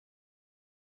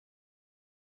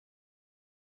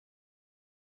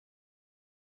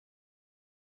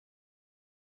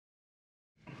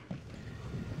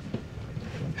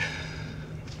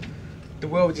The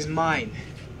world is mine.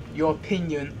 Your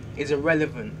opinion is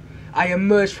irrelevant. I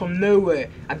emerge from nowhere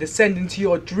and descend into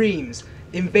your dreams,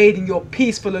 invading your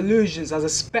peaceful illusions as a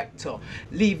spectre,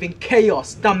 leaving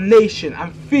chaos, damnation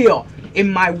and fear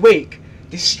in my wake,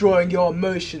 destroying your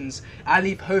emotions. I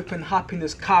leave hope and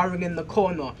happiness cowering in the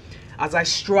corner as I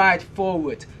stride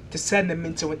forward to send them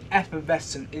into an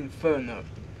effervescent inferno.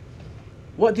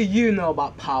 What do you know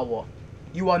about power?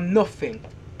 You are nothing.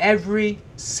 Every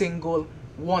single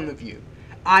one of you.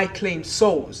 I claim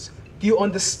souls. Do you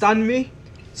understand me?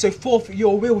 So forfeit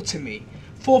your will to me.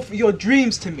 Forfeit your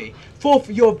dreams to me.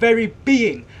 Forfeit your very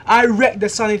being. I wreck the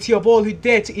sanity of all who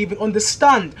dare to even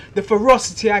understand the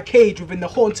ferocity I cage within the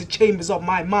haunted chambers of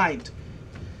my mind.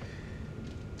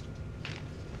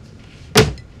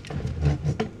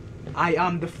 I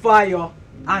am the fire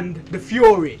and the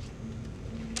fury.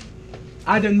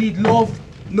 I don't need love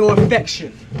nor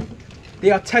affection. They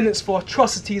are tenets for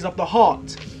atrocities of the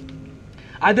heart.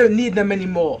 I don't need them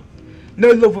anymore.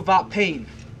 No love without pain.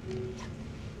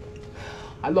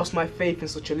 I lost my faith in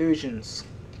such illusions.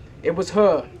 It was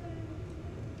her,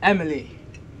 Emily.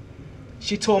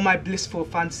 She tore my blissful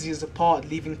fantasies apart,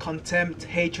 leaving contempt,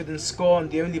 hatred and scorn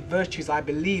the only virtues I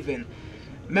believe in.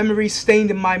 Memories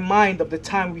stained in my mind of the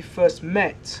time we first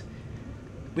met.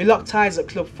 We locked eyes at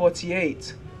Club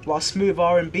 48, while smooth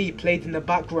R&B played in the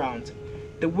background.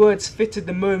 The words fitted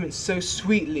the moment so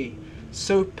sweetly,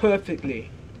 so perfectly.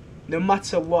 No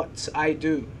matter what I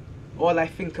do, all I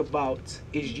think about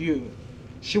is you.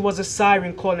 She was a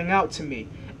siren calling out to me.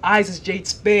 Eyes as jade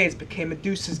spears became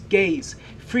Medusa's gaze,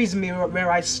 freezing me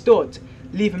where I stood,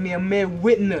 leaving me a mere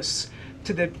witness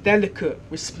to the delicate,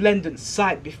 resplendent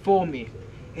sight before me.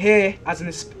 Here as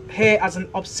an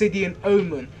obsidian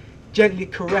omen, gently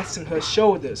caressing her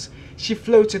shoulders, she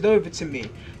floated over to me,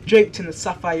 draped in a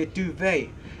sapphire duvet,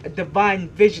 a divine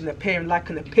vision appearing like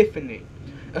an epiphany.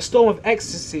 A storm of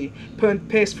ecstasy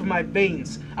pierced through my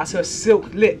veins as her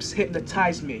silk lips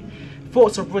hypnotized me.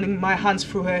 Thoughts of running my hands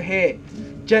through her hair,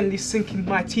 gently sinking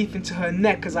my teeth into her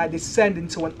neck as I descend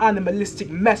into an animalistic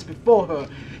mess before her.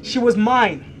 She was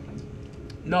mine.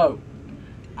 No,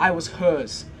 I was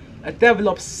hers. A devil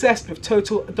obsessed with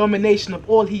total domination of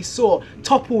all he saw,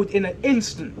 toppled in an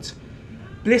instant.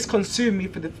 Bliss consumed me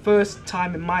for the first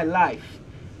time in my life.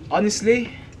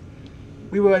 Honestly,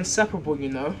 we were inseparable, you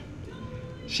know.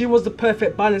 She was the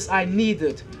perfect balance I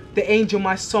needed, the angel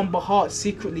my somber heart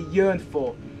secretly yearned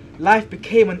for. Life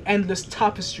became an endless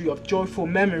tapestry of joyful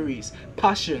memories,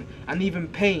 passion, and even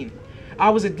pain.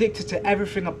 I was addicted to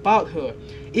everything about her,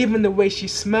 even the way she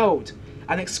smelled,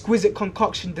 an exquisite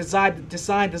concoction designed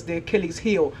as the Achilles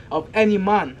heel of any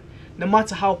man. No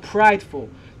matter how prideful,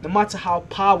 no matter how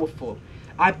powerful,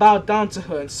 I bowed down to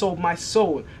her and sold my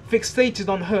soul, fixated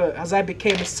on her as I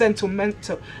became a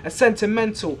sentimental,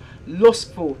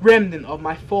 lustful remnant of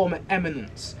my former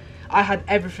eminence. I had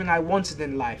everything I wanted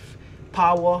in life: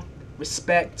 power,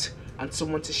 respect, and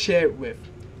someone to share it with.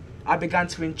 I began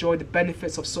to enjoy the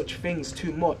benefits of such things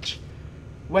too much.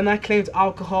 When I claimed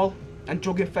alcohol and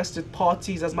drug-infested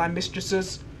parties as my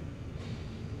mistresses,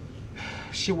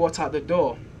 she walked out the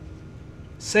door,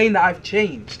 saying that I've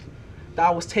changed, that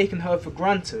I was taking her for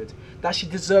granted, that she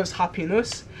deserves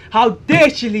happiness. How dare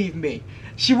she leave me?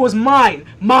 She was mine,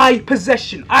 my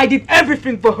possession. I did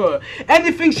everything for her.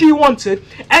 Anything she wanted,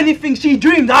 anything she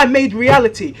dreamed, I made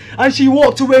reality. And she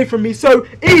walked away from me so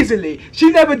easily.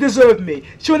 She never deserved me.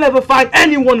 She'll never find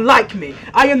anyone like me.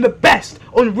 I am the best,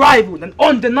 unrivaled and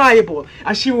undeniable.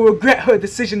 And she will regret her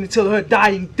decision until her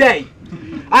dying day.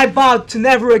 I vowed to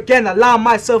never again allow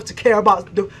myself to care about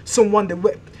someone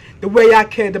the way I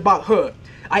cared about her.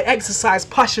 I exercised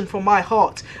passion from my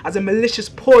heart as a malicious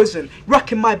poison,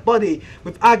 racking my body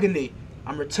with agony,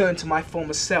 and returned to my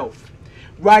former self.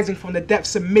 Rising from the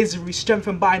depths of misery,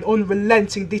 strengthened by an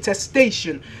unrelenting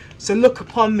detestation, so look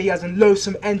upon me as a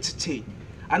loathsome entity,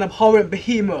 an abhorrent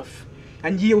behemoth,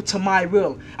 and yield to my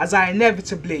will as I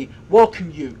inevitably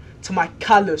welcome you to my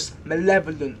callous,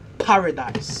 malevolent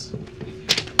paradise.